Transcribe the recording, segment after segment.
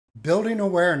Building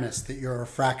awareness that you're a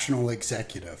fractional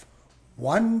executive.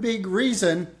 One big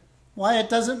reason why it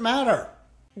doesn't matter.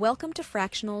 Welcome to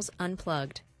Fractionals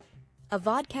Unplugged, a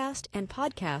vodcast and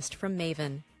podcast from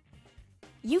Maven.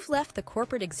 You've left the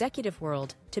corporate executive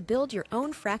world to build your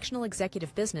own fractional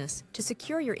executive business to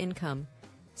secure your income,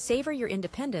 savor your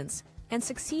independence, and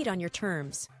succeed on your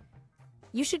terms.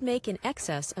 You should make in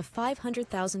excess of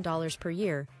 $500,000 per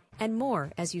year and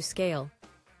more as you scale.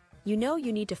 You know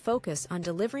you need to focus on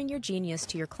delivering your genius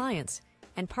to your clients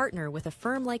and partner with a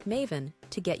firm like Maven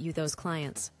to get you those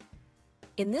clients.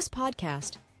 In this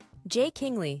podcast, Jay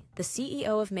Kingley, the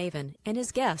CEO of Maven, and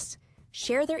his guests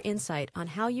share their insight on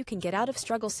how you can get out of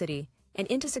Struggle City and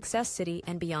into Success City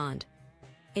and beyond.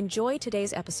 Enjoy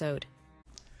today's episode.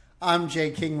 I'm Jay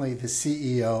Kingley, the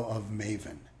CEO of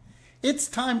Maven. It's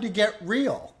time to get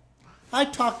real. I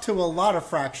talk to a lot of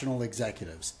fractional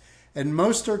executives, and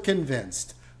most are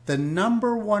convinced the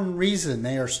number one reason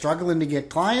they are struggling to get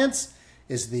clients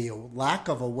is the lack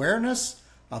of awareness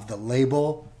of the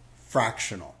label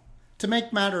fractional. To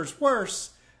make matters worse,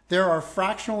 there are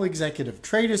fractional executive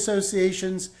trade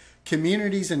associations,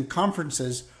 communities, and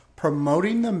conferences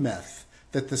promoting the myth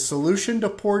that the solution to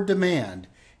poor demand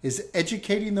is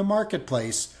educating the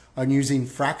marketplace on using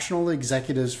fractional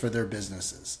executives for their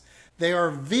businesses. They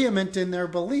are vehement in their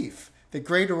belief that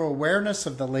greater awareness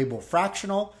of the label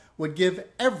fractional would give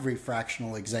every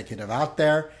fractional executive out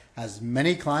there as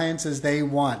many clients as they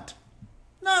want.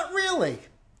 Not really.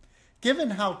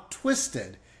 Given how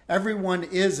twisted everyone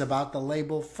is about the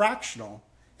label fractional,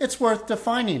 it's worth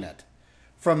defining it.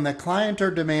 From the client or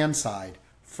demand side,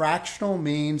 fractional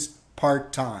means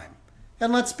part-time.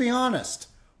 And let's be honest,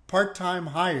 part-time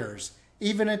hires,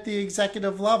 even at the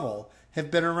executive level,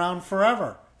 have been around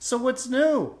forever. So what's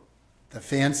new? The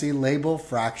fancy label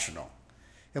fractional.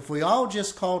 If we all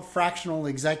just called fractional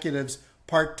executives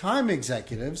part-time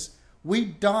executives,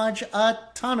 we'd dodge a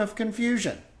ton of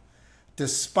confusion.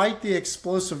 Despite the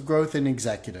explosive growth in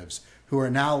executives who are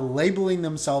now labeling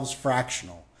themselves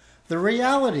fractional, the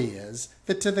reality is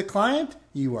that to the client,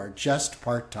 you are just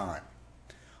part-time.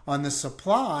 On the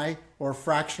supply or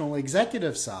fractional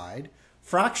executive side,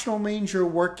 fractional means you're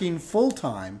working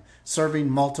full-time serving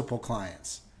multiple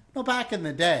clients. Now, back in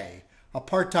the day, a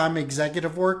part-time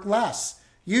executive worked less,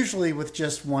 usually with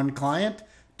just one client,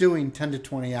 doing 10 to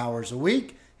 20 hours a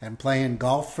week and playing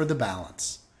golf for the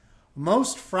balance.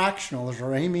 Most fractionals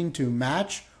are aiming to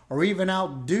match or even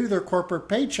outdo their corporate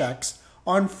paychecks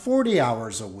on 40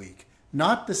 hours a week,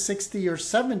 not the 60 or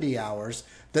 70 hours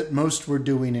that most were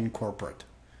doing in corporate.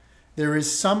 There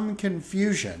is some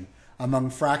confusion among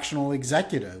fractional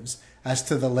executives as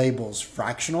to the labels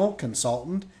fractional,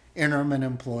 consultant, interim, and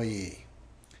employee.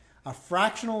 A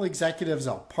fractional executive is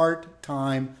a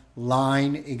part-time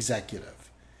line executive.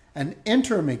 An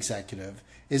interim executive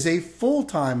is a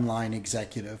full-time line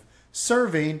executive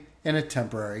serving in a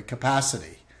temporary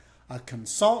capacity. A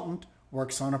consultant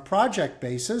works on a project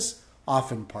basis,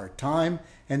 often part-time,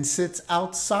 and sits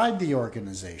outside the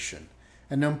organization.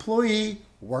 An employee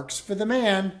works for the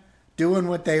man, doing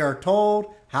what they are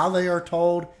told, how they are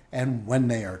told, and when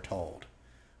they are told.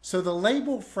 So the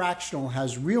label fractional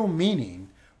has real meaning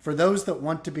for those that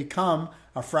want to become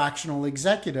a fractional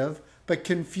executive, but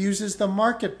confuses the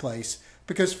marketplace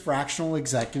because fractional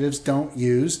executives don't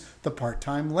use the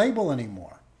part-time label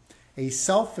anymore. A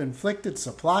self-inflicted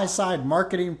supply-side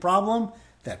marketing problem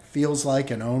that feels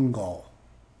like an own goal.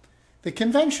 The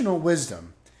conventional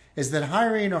wisdom is that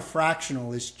hiring a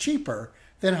fractional is cheaper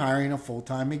than hiring a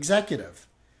full-time executive.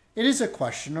 It is a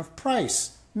question of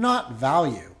price, not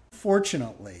value.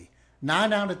 Fortunately,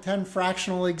 9 out of 10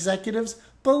 fractional executives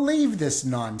believe this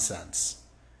nonsense.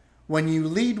 When you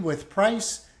lead with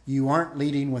price, you aren't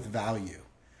leading with value.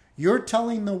 You're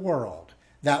telling the world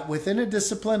that within a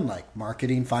discipline like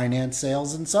marketing, finance,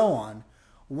 sales, and so on,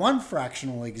 one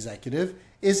fractional executive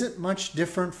isn't much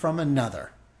different from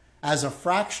another. As a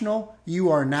fractional,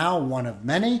 you are now one of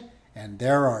many, and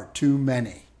there are too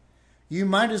many. You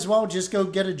might as well just go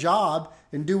get a job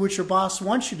and do what your boss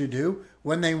wants you to do,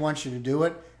 when they want you to do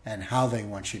it, and how they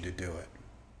want you to do it.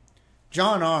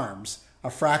 John Arms, a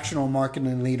fractional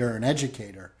marketing leader and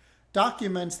educator,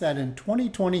 documents that in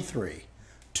 2023,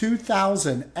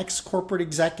 2,000 ex-corporate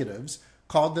executives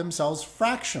called themselves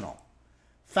fractional.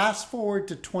 Fast forward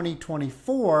to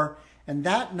 2024, and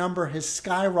that number has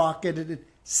skyrocketed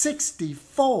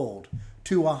 60-fold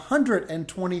to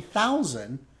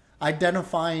 120,000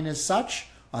 identifying as such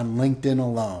on LinkedIn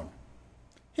alone.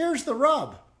 Here's the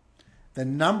rub. The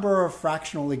number of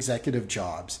fractional executive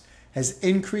jobs has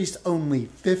increased only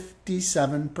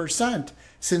 57%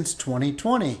 since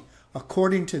 2020,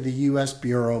 according to the U.S.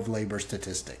 Bureau of Labor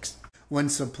Statistics. When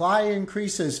supply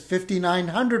increases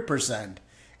 5,900%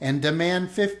 and demand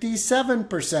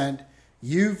 57%,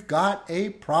 you've got a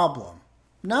problem.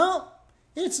 No,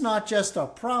 it's not just a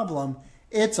problem,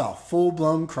 it's a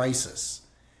full-blown crisis.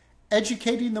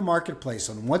 Educating the marketplace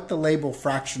on what the label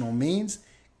fractional means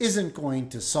isn't going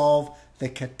to solve the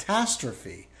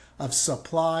catastrophe of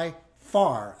supply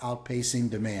far outpacing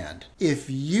demand. If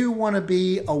you want to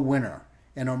be a winner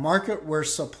in a market where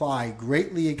supply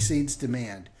greatly exceeds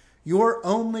demand, your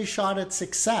only shot at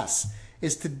success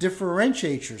is to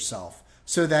differentiate yourself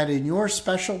so that in your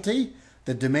specialty,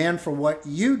 the demand for what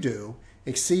you do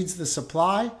exceeds the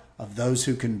supply of those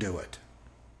who can do it.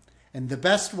 And the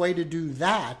best way to do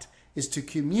that is to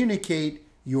communicate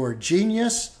your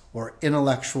genius or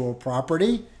intellectual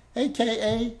property,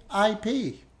 aka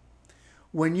IP.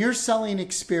 When you're selling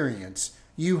experience,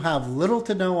 you have little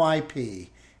to no IP,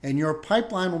 and your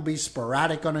pipeline will be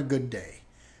sporadic on a good day.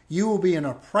 You will be in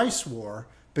a price war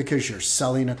because you're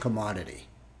selling a commodity.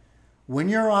 When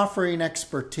you're offering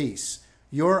expertise,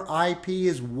 your IP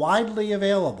is widely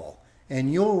available,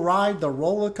 and you'll ride the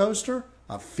roller coaster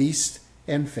of feast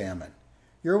and famine.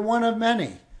 You're one of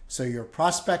many, so your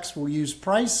prospects will use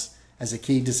price as a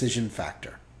key decision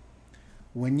factor.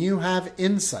 When you have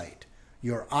insight,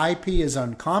 your IP is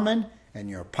uncommon and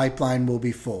your pipeline will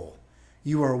be full.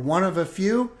 You are one of a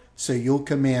few, so you'll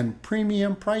command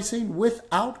premium pricing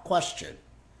without question.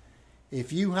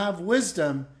 If you have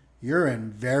wisdom, you're in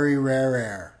very rare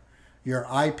air. Your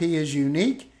IP is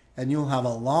unique and you'll have a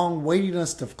long waiting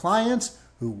list of clients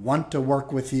who want to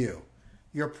work with you.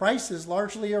 Your price is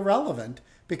largely irrelevant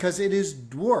because it is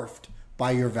dwarfed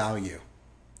by your value.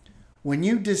 When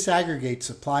you disaggregate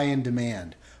supply and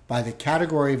demand by the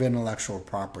category of intellectual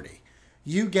property,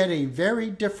 you get a very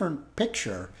different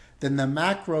picture than the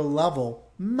macro level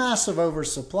massive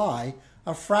oversupply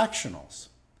of fractionals.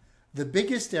 The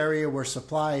biggest area where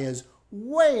supply is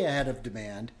way ahead of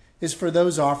demand is for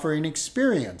those offering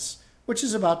experience, which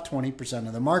is about 20%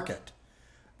 of the market.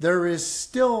 There is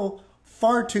still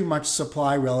far too much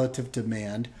supply relative to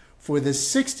demand for the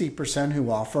 60%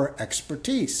 who offer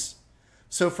expertise.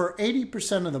 So for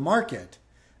 80% of the market,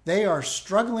 they are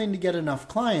struggling to get enough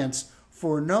clients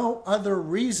for no other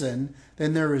reason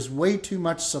than there is way too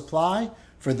much supply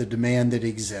for the demand that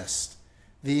exists.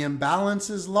 The imbalance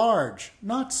is large,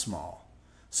 not small.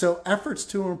 So efforts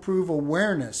to improve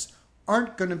awareness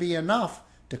aren't going to be enough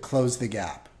to close the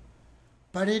gap.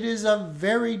 But it is a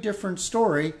very different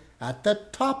story at the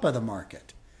top of the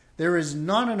market. There is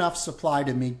not enough supply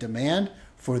to meet demand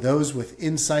for those with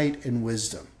insight and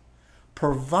wisdom.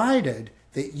 Provided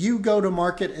that you go to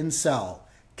market and sell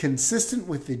consistent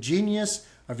with the genius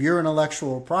of your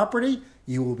intellectual property,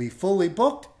 you will be fully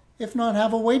booked, if not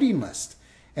have a waiting list,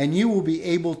 and you will be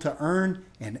able to earn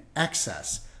in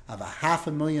excess of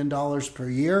 $500,000 per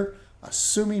year,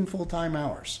 assuming full-time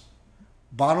hours.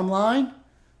 Bottom line,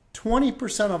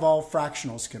 20% of all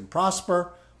fractionals can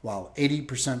prosper, while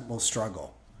 80% will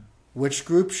struggle. Which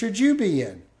group should you be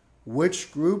in?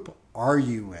 Which group are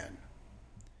you in?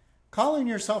 Calling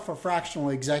yourself a fractional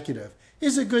executive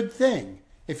is a good thing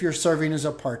if you're serving as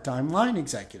a part-time line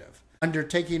executive.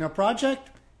 Undertaking a project,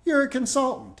 you're a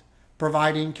consultant.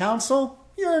 Providing counsel,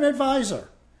 you're an advisor.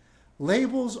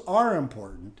 Labels are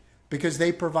important because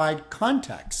they provide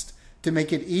context to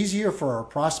make it easier for a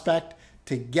prospect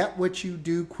to get what you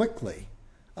do quickly.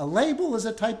 A label is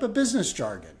a type of business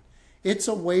jargon. It's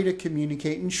a way to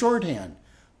communicate in shorthand,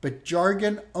 but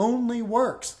jargon only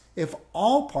works if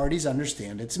all parties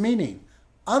understand its meaning.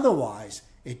 Otherwise,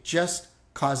 it just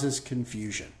causes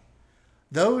confusion.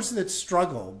 Those that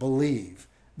struggle believe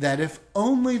that if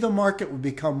only the market would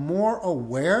become more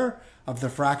aware of the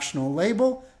fractional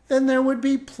label, then there would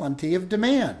be plenty of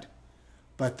demand.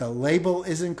 But the label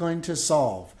isn't going to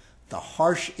solve the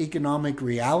harsh economic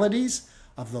realities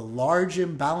of the large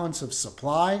imbalance of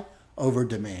supply over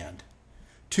demand.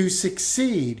 To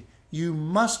succeed, you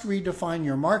must redefine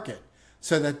your market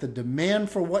so that the demand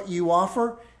for what you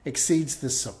offer exceeds the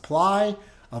supply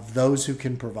of those who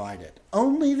can provide it.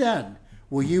 Only then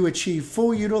will you achieve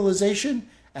full utilization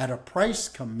at a price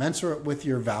commensurate with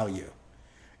your value.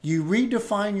 You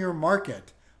redefine your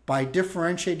market by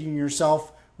differentiating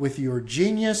yourself with your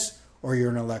genius or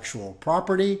your intellectual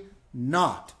property,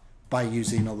 not by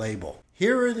using a label.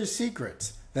 Here are the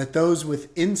secrets that those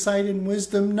with insight and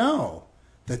wisdom know,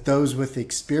 that those with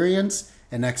experience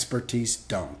and expertise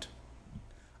don't.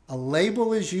 A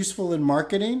label is useful in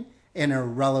marketing and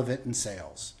irrelevant in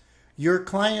sales. Your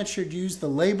client should use the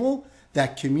label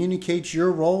that communicates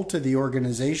your role to the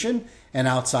organization and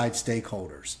outside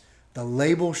stakeholders. The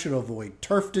label should avoid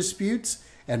turf disputes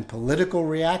and political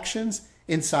reactions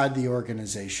inside the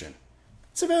organization.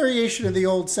 It's a variation of the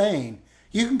old saying,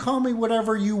 you can call me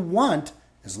whatever you want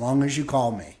as long as you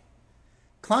call me.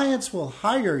 Clients will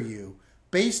hire you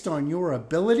based on your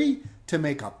ability to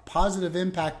make a positive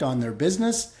impact on their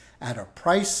business at a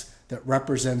price that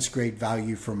represents great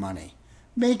value for money.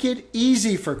 Make it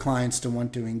easy for clients to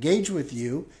want to engage with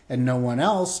you and no one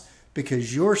else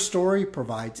because your story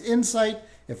provides insight,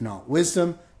 if not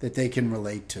wisdom, that they can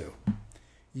relate to.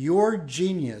 Your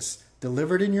genius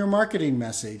delivered in your marketing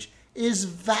message is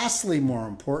vastly more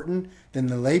important than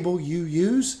the label you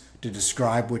use to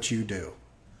describe what you do.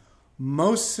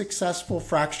 Most successful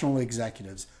fractional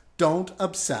executives don't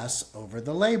obsess over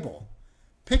the label.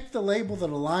 Pick the label that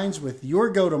aligns with your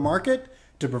go-to-market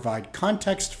to provide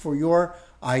context for your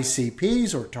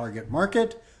ICPs or target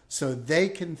market so they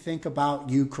can think about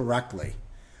you correctly.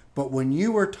 But when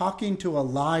you are talking to a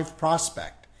live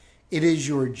prospect, it is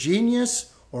your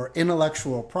genius or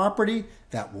intellectual property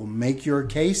that will make your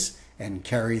case and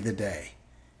carry the day.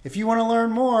 If you want to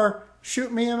learn more,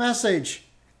 shoot me a message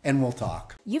and we'll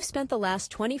talk. You've spent the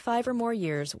last 25 or more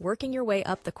years working your way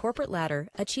up the corporate ladder,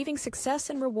 achieving success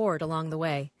and reward along the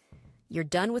way. You're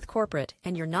done with corporate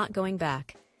and you're not going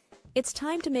back. It's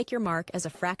time to make your mark as a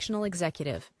fractional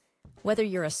executive. Whether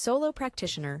you're a solo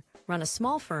practitioner, run a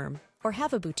small firm, or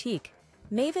have a boutique,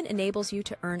 Maven enables you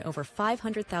to earn over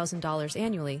 $500,000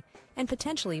 annually and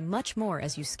potentially much more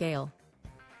as you scale.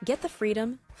 Get the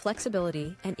freedom,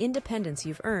 flexibility, and independence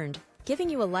you've earned, giving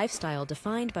you a lifestyle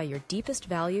defined by your deepest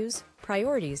values,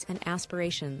 priorities, and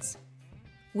aspirations.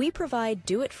 We provide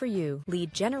do-it-for-you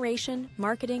lead generation,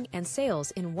 marketing, and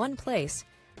sales in one place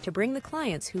to bring the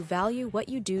clients who value what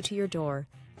you do to your door,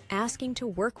 asking to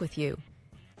work with you.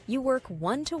 You work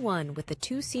one-to-one with the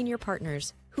 2 senior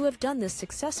partners who have done this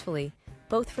successfully,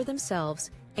 both for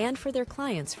themselves and for their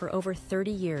clients for over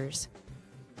 30 years.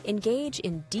 Engage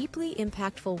in deeply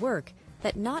impactful work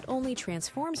that not only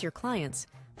transforms your clients,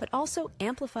 but also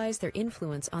amplifies their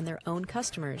influence on their own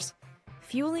customers,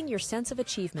 fueling your sense of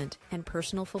achievement and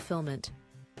personal fulfillment.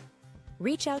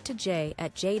 Reach out to Jay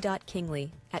at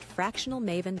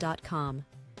j.kingley@fractionalmaven.com.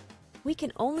 We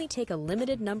can only take a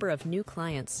limited number of new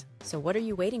clients, so what are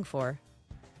you waiting for?